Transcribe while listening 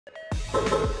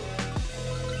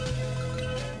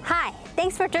Hi,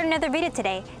 thanks for joining another video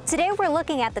today. Today we're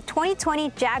looking at the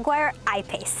 2020 Jaguar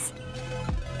I-PACE.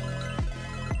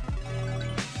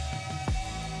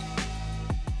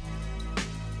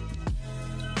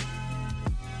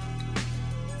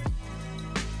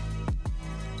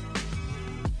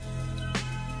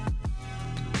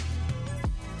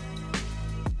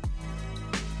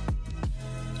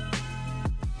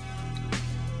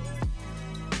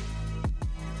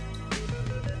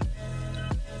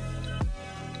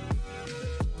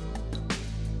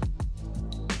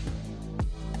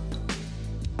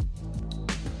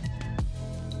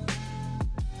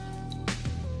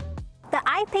 The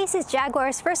I-PACE is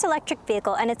Jaguar's first electric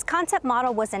vehicle, and its concept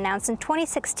model was announced in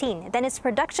 2016. Then its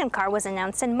production car was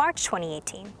announced in March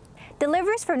 2018.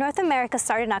 Deliveries for North America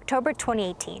started in October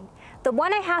 2018. The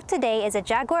one I have today is a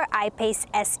Jaguar I-PACE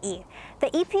SE. The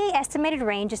EPA estimated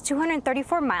range is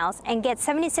 234 miles and gets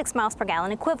 76 miles per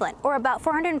gallon equivalent, or about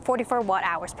 444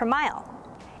 watt-hours per mile.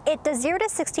 It does 0 to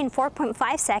 60 in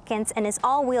 4.5 seconds and is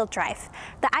all-wheel drive.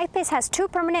 The I-PACE has two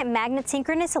permanent magnet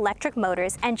synchronous electric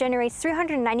motors and generates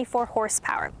 394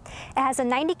 horsepower. It has a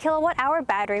 90 kilowatt-hour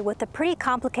battery with a pretty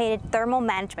complicated thermal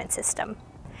management system.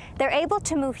 They're able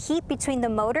to move heat between the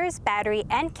motors, battery,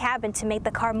 and cabin to make the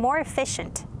car more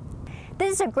efficient.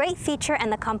 This is a great feature,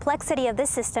 and the complexity of this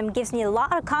system gives me a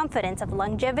lot of confidence of the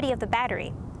longevity of the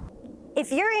battery. If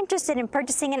you're interested in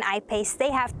purchasing an I-PACE,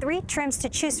 they have 3 trims to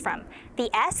choose from: the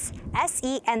S,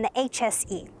 SE, and the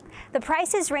HSE. The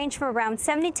prices range from around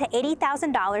 $70,000 to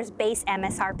 $80,000 base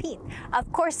MSRP.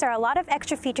 Of course, there are a lot of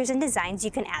extra features and designs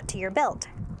you can add to your build.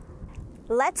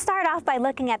 Let's start off by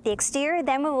looking at the exterior,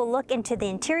 then we will look into the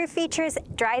interior features,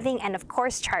 driving, and of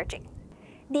course, charging.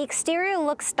 The exterior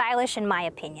looks stylish in my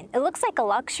opinion. It looks like a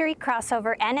luxury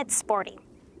crossover, and it's sporty.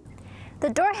 The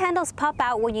door handles pop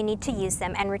out when you need to use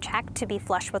them and retract to be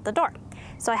flush with the door.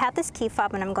 So I have this key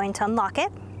fob and I'm going to unlock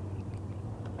it.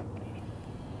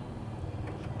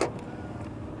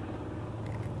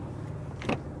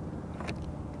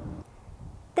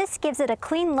 This gives it a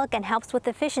clean look and helps with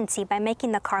efficiency by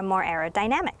making the car more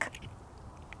aerodynamic.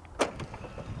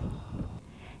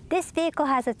 This vehicle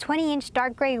has a 20-inch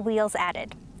dark gray wheels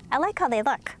added. I like how they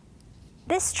look.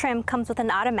 This trim comes with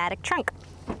an automatic trunk.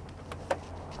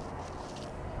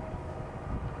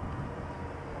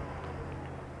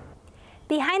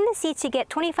 Behind the seats, you get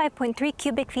 25.3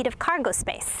 cubic feet of cargo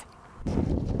space.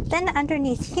 Then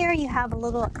underneath here, you have a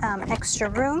little extra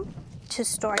room to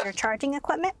store your charging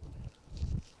equipment.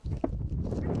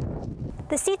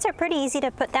 The seats are pretty easy to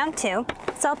put down too,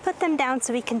 so I'll put them down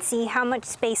so we can see how much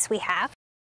space we have.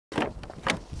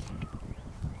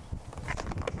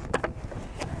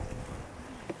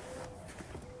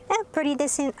 Yeah, pretty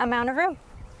decent amount of room.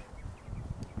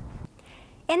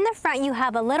 In the front, you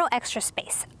have a little extra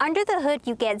space. Under the hood,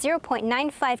 you get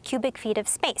 0.95 cubic feet of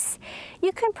space.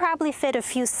 You can probably fit a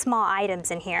few small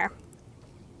items in here.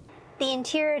 The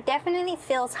interior definitely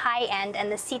feels high-end, and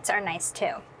the seats are nice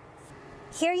too.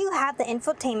 Here you have the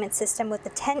infotainment system with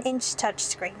the 10-inch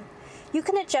touchscreen. You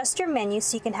can adjust your menu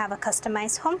so you can have a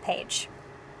customized homepage.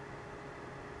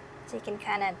 So you can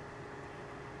kind of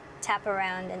tap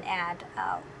around and add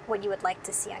what you would like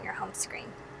to see on your home screen.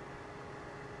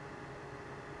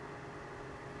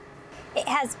 It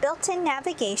has built-in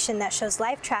navigation that shows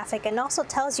live traffic and also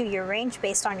tells you your range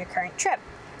based on your current trip.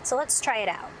 So let's try it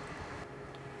out.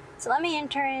 So let me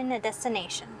enter in a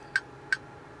destination.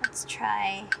 Let's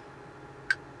try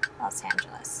Los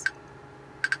Angeles.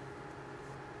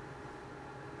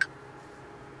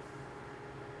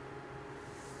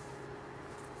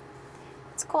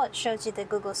 It's cool, it shows you the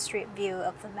Google Street View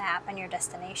of the map and your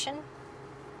destination.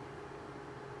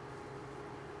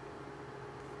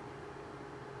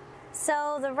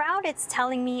 So the route it's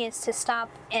telling me is to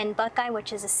stop in Buckeye,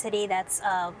 which is a city that's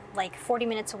like 40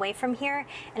 minutes away from here.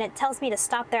 And it tells me to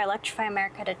stop there, Electrify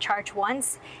America, to charge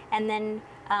once. And then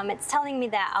it's telling me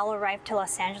that I'll arrive to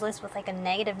Los Angeles with like a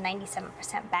negative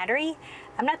 97% battery.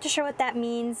 I'm not too sure what that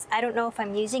means. I don't know if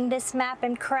I'm using this map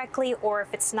incorrectly or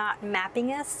if it's not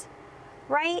mapping us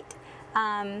right.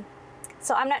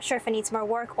 So I'm not sure if it needs more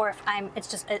work or if it's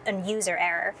just a user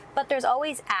error. But there's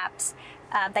always apps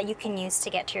that you can use to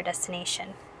get to your destination.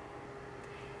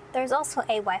 There's also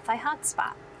a Wi-Fi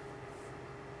hotspot.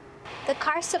 The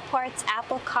car supports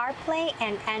Apple CarPlay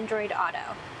and Android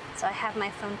Auto. So I have my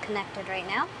phone connected right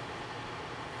now,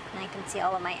 and I can see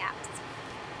all of my apps.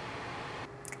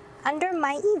 Under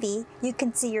My EV, you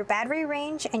can see your battery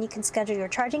range, and you can schedule your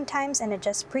charging times and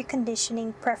adjust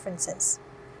preconditioning preferences.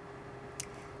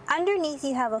 Underneath,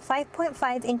 you have a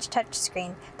 5.5-inch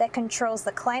touchscreen that controls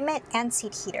the climate and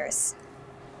seat heaters.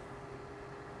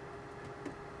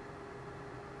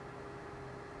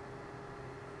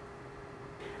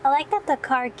 I like that the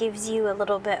car gives you a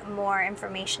little bit more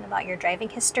information about your driving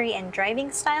history and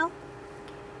driving style.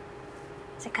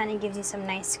 So it kind of gives you some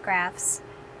nice graphs,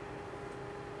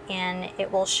 and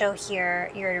it will show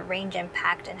here your range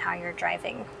impact and how you're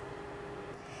driving.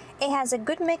 It has a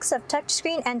good mix of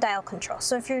touchscreen and dial control,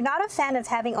 so if you're not a fan of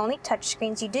having only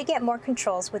touchscreens, you do get more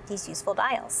controls with these useful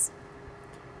dials.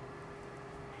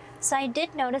 So I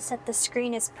did notice that the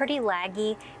screen is pretty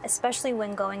laggy, especially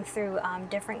when going through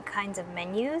different kinds of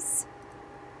menus.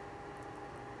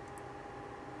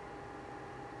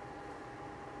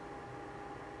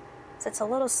 So it's a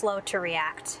little slow to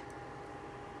react.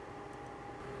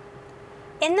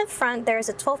 In the front, there is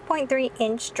a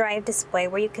 12.3-inch drive display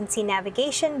where you can see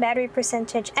navigation, battery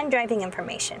percentage, and driving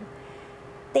information.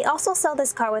 They also sell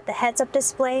this car with a heads-up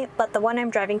display, but the one I'm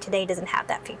driving today doesn't have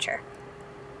that feature.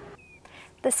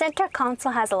 The center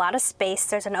console has a lot of space.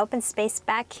 There's an open space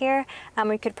back here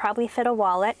where you could probably fit a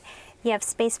wallet. You have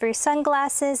space for your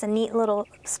sunglasses, a neat little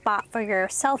spot for your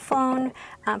cell phone,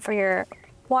 for your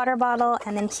water bottle,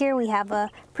 and then here we have a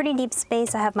pretty deep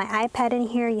space. I have my iPad in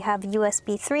here. You have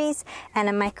USB 3s and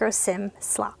a micro SIM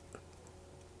slot.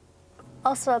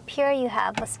 Also up here you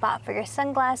have a spot for your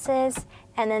sunglasses,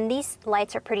 and then these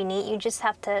lights are pretty neat. You just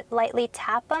have to lightly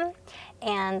tap them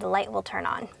and the light will turn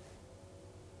on.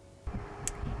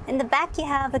 In the back you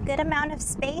have a good amount of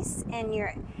space, and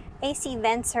your AC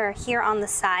vents are here on the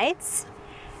sides.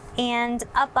 And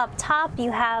up top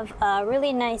you have a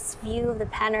really nice view of the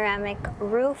panoramic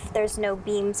roof. There's no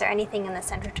beams or anything in the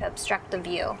center to obstruct the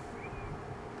view.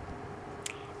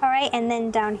 Alright, and then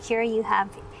down here you have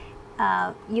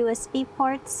USB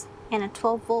ports and a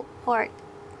 12-volt port.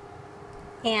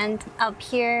 And up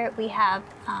here we have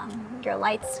your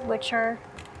lights, which are,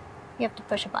 you have to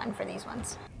push a button for these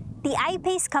ones. The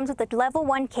I-PACE comes with a level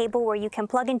 1 cable where you can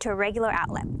plug into a regular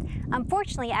outlet.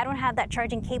 Unfortunately, I don't have that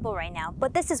charging cable right now,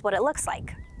 but this is what it looks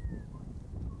like.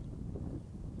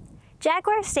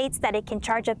 Jaguar states that it can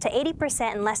charge up to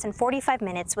 80% in less than 45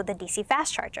 minutes with a DC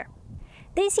fast charger.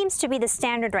 This seems to be the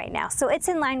standard right now, so it's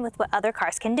in line with what other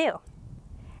cars can do.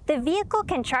 The vehicle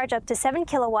can charge up to 7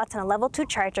 kilowatts on a level 2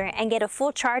 charger and get a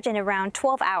full charge in around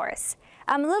 12 hours.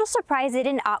 I'm a little surprised they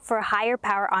didn't opt for a higher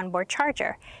power onboard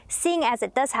charger, seeing as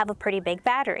it does have a pretty big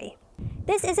battery.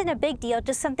 This isn't a big deal,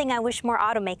 just something I wish more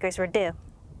automakers would do.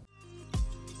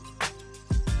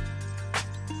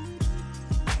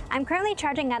 I'm currently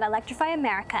charging at Electrify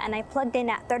America, and I plugged in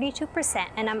at 32%,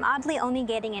 and I'm oddly only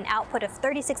getting an output of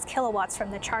 36 kilowatts from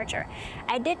the charger.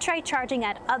 I did try charging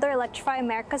at other Electrify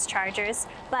America's chargers,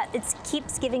 but it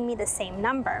keeps giving me the same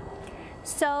number.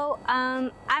 So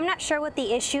I'm not sure what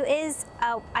the issue is.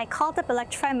 I called up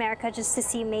Electrify America just to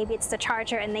see maybe it's the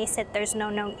charger, and they said there's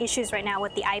no known issues right now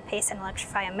with the I-PACE and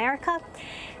Electrify America.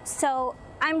 So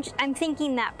I'm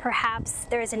thinking that perhaps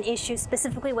there is an issue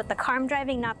specifically with the car I'm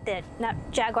driving, not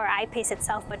Jaguar I-PACE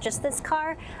itself, but just this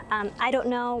car. I don't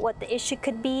know what the issue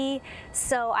could be,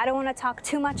 so I don't want to talk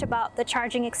too much about the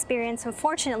charging experience.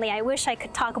 Unfortunately, I wish I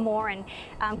could talk more, and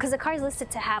because the car is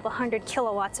listed to have 100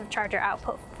 kilowatts of charger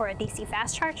output for a DC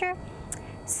fast charger.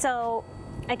 So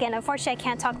again, unfortunately, I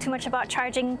can't talk too much about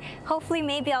charging. Hopefully,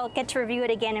 maybe I'll get to review it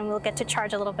again and we'll get to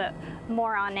charge a little bit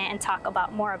more on it and talk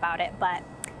more about it. But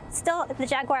still, the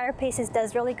Jaguar I-PACE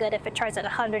does really good if it charges at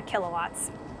 100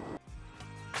 kilowatts.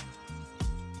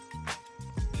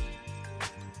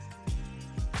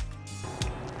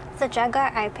 The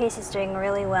Jaguar I-PACE is doing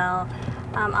really well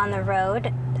on the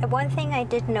road. One thing I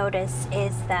did notice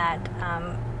is that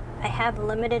I have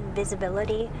limited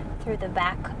visibility through the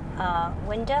back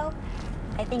window.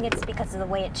 I think it's because of the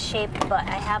way it's shaped, but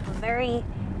I have a very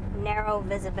narrow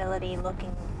visibility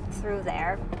looking through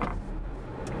there.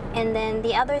 And then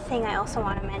the other thing I also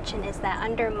want to mention is that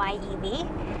under My EV,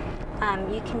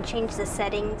 you can change the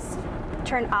settings,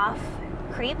 turn off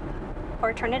creep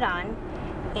or turn it on,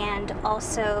 and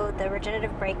also the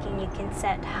regenerative braking you can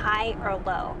set high or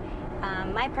low.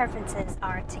 My preferences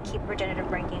are to keep regenerative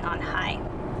braking on high.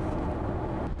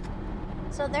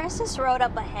 So there's this road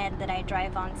up ahead that I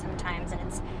drive on sometimes, and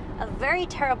it's a very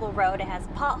terrible road. It has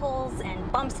potholes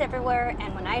and bumps everywhere,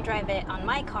 and when I drive it on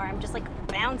my car, I'm just like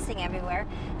bouncing everywhere.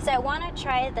 So I want to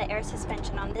try the air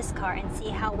suspension on this car and see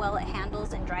how well it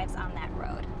handles and drives on that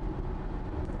road.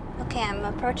 Okay, I'm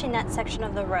approaching that section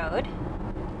of the road.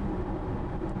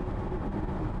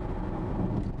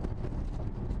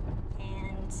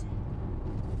 And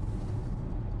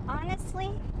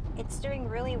honestly, it's doing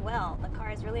really well. The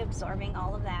car is really absorbing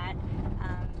all of that.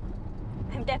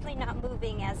 I'm definitely not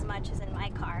moving as much as in my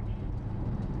car.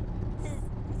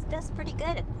 It does pretty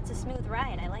good. It's a smooth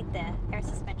ride. I like the air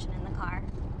suspension in the car.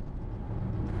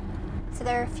 So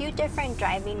there are a few different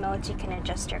driving modes you can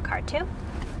adjust your car to.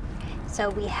 So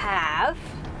we have,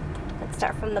 let's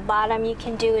start from the bottom. You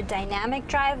can do a dynamic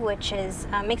drive, which is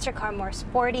makes your car more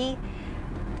sporty.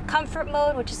 Comfort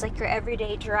mode, which is like your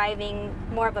everyday driving,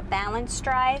 more of a balanced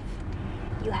drive.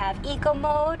 You have eco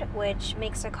mode, which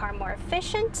makes the car more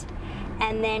efficient.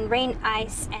 And then rain,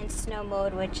 ice, and snow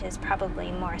mode, which is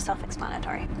probably more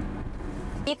self-explanatory.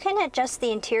 You can adjust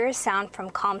the interior sound from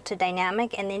calm to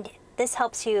dynamic, and then this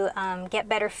helps you get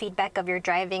better feedback of your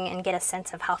driving and get a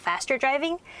sense of how fast you're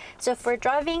driving. So if we're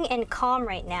driving in calm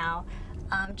right now,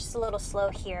 just a little slow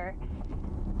here,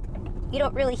 you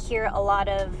don't really hear a lot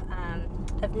of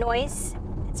noise.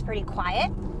 It's pretty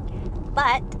quiet.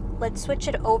 But let's switch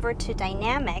it over to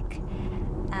dynamic,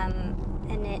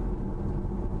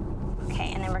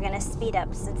 okay, and then we're going to speed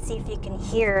up so let's see if you can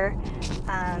hear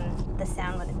the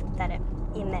sound that it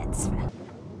emits.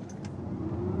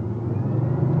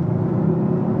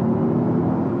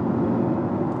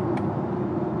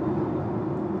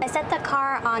 I set the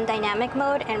car on dynamic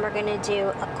mode and we're going to do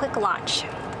a quick launch.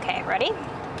 Okay, ready?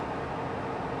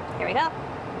 Here we go.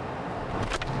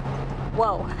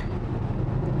 Whoa.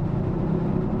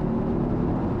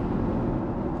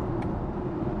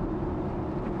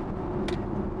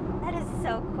 That is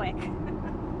so quick.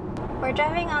 We're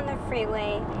driving on the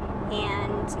freeway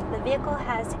and the vehicle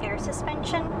has air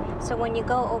suspension. So when you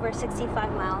go over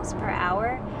 65 miles per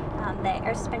hour, the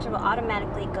air suspension will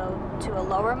automatically go to a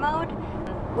lower mode,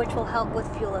 which will help with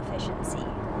fuel efficiency.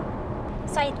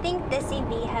 So I think this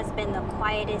EV has been the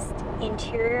quietest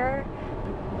interior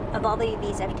of all the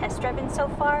EVs I've test driven so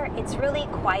far. It's really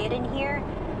quiet in here,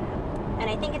 and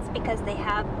I think it's because they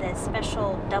have this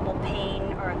special double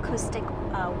pane or acoustic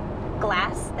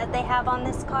glass that they have on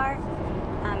this car.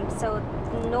 So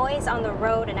noise on the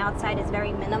road and outside is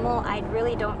very minimal. I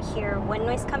really don't hear wind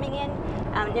noise coming in.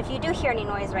 If you do hear any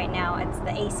noise right now, it's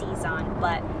the AC's on,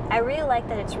 but I really like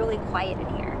that it's really quiet in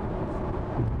here.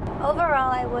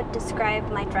 Overall, I would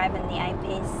describe my drive in the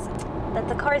I-PACE that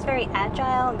the car is very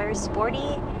agile and very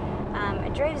sporty.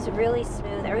 It drives really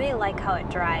smooth. I really like how it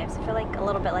drives. I feel like a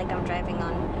little bit like I'm driving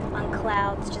on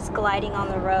clouds, just gliding on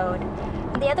the road.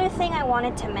 The other thing I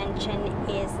wanted to mention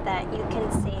is that you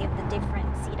can save the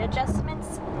different seat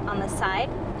adjustments on the side.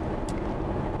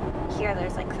 Here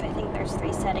there's like, I think there's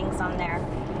 3 settings on there.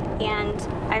 And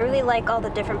I really like all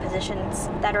the different positions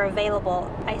that are available.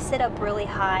 I sit up really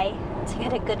high to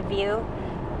get a good view.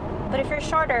 But if you're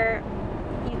shorter,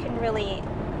 you can really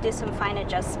do some fine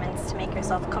adjustments to make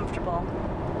yourself comfortable.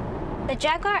 The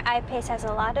Jaguar I-PACE has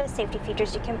a lot of safety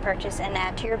features you can purchase and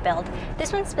add to your build.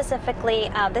 This one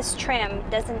specifically, this trim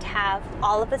doesn't have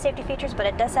all of the safety features, but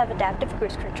it does have adaptive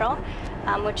cruise control,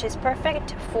 which is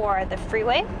perfect for the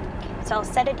freeway. So I'll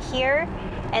set it here,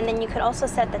 and then you could also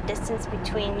set the distance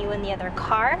between you and the other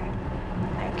car.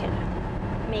 I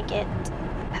could make it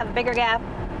have a bigger gap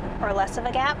or less of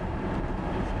a gap.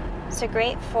 So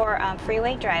great for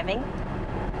freeway driving.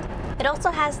 It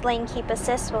also has lane keep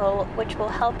assist, which will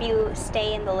help you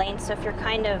stay in the lane. So if you're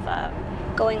kind of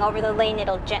going over the lane,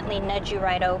 it'll gently nudge you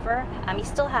right over. You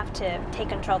still have to take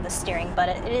control of the steering, but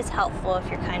it is helpful if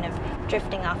you're kind of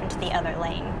drifting off into the other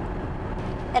lane.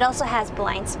 It also has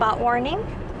blind spot warning,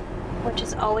 which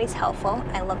is always helpful.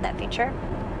 I love that feature.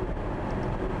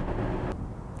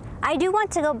 I do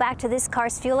want to go back to this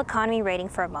car's fuel economy rating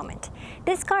for a moment.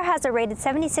 This car has a rated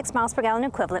 76 miles per gallon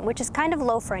equivalent, which is kind of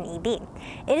low for an EV.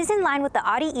 It is in line with the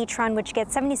Audi e-tron, which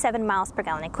gets 77 miles per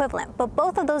gallon equivalent, but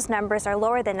both of those numbers are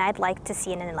lower than I'd like to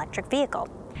see in an electric vehicle.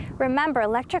 Remember,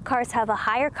 electric cars have a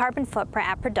higher carbon footprint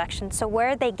at production, so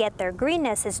where they get their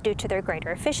greenness is due to their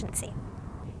greater efficiency.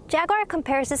 Jaguar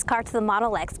compares this car to the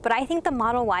Model X, but I think the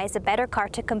Model Y is a better car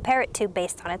to compare it to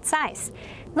based on its size.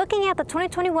 Looking at the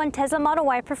 2021 Tesla Model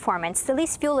Y Performance, the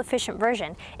least fuel-efficient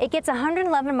version, it gets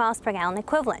 111 miles per gallon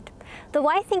equivalent. Though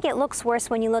I think it looks worse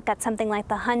when you look at something like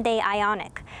the Hyundai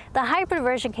Ioniq. The hybrid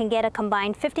version can get a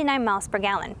combined 59 miles per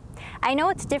gallon. I know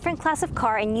it's a different class of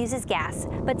car and uses gas,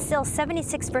 but still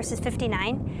 76 versus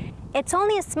 59. It's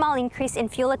only a small increase in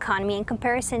fuel economy in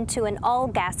comparison to an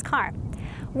all-gas car.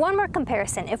 One more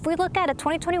comparison, if we look at a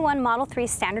 2021 Model 3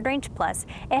 Standard Range Plus,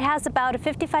 it has about a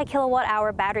 55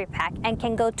 kilowatt-hour battery pack and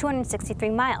can go 263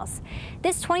 miles.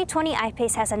 This 2020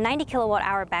 I-PACE has a 90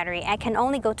 kilowatt-hour battery and can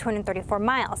only go 234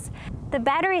 miles. The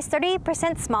battery is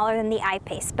 38% smaller than the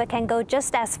I-PACE, but can go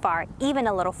just as far, even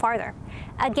a little farther.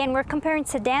 Again, we're comparing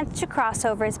sedans to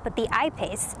crossovers, but the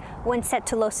I-PACE, when set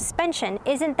to low suspension,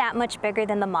 isn't that much bigger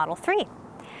than the Model 3.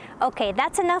 Okay,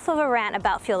 that's enough of a rant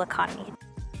about fuel economy.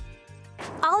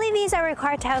 All EVs are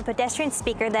required to have a pedestrian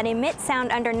speaker that emits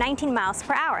sound under 19 miles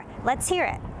per hour. Let's hear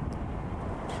it.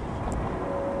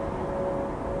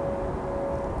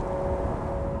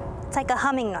 It's like a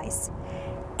humming noise.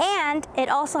 And it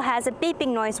also has a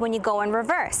beeping noise when you go in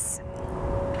reverse.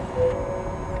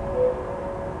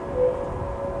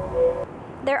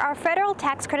 There are federal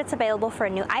tax credits available for a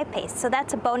new I-PACE, so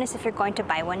that's a bonus if you're going to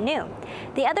buy one new.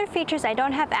 The other features I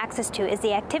don't have access to is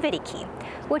the activity key,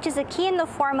 which is a key in the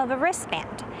form of a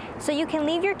wristband. So you can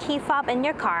leave your key fob in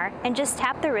your car and just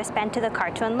tap the wristband to the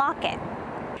car to unlock it.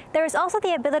 There is also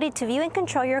the ability to view and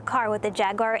control your car with the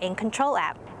Jaguar InControl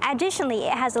app. Additionally,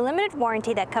 it has a limited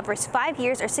warranty that covers 5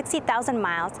 years or 60,000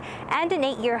 miles and an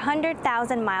 8-year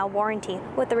 100,000-mile warranty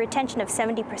with a retention of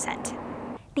 70%.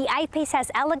 The I-PACE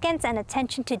has elegance and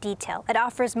attention to detail. It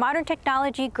offers modern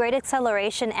technology, great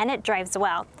acceleration, and it drives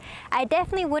well. I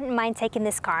definitely wouldn't mind taking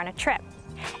this car on a trip.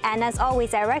 And as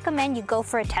always, I recommend you go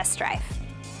for a test drive.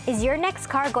 Is your next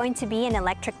car going to be an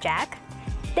electric Jag?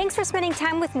 Thanks for spending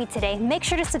time with me today. Make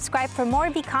sure to subscribe for more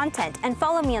EV content and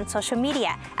follow me on social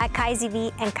media at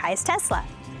CallasEV and Kai's Tesla.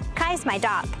 Kai's my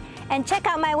dog. And check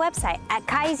out my website at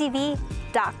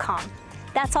CallasEV.com.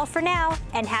 That's all for now,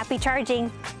 and happy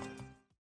charging!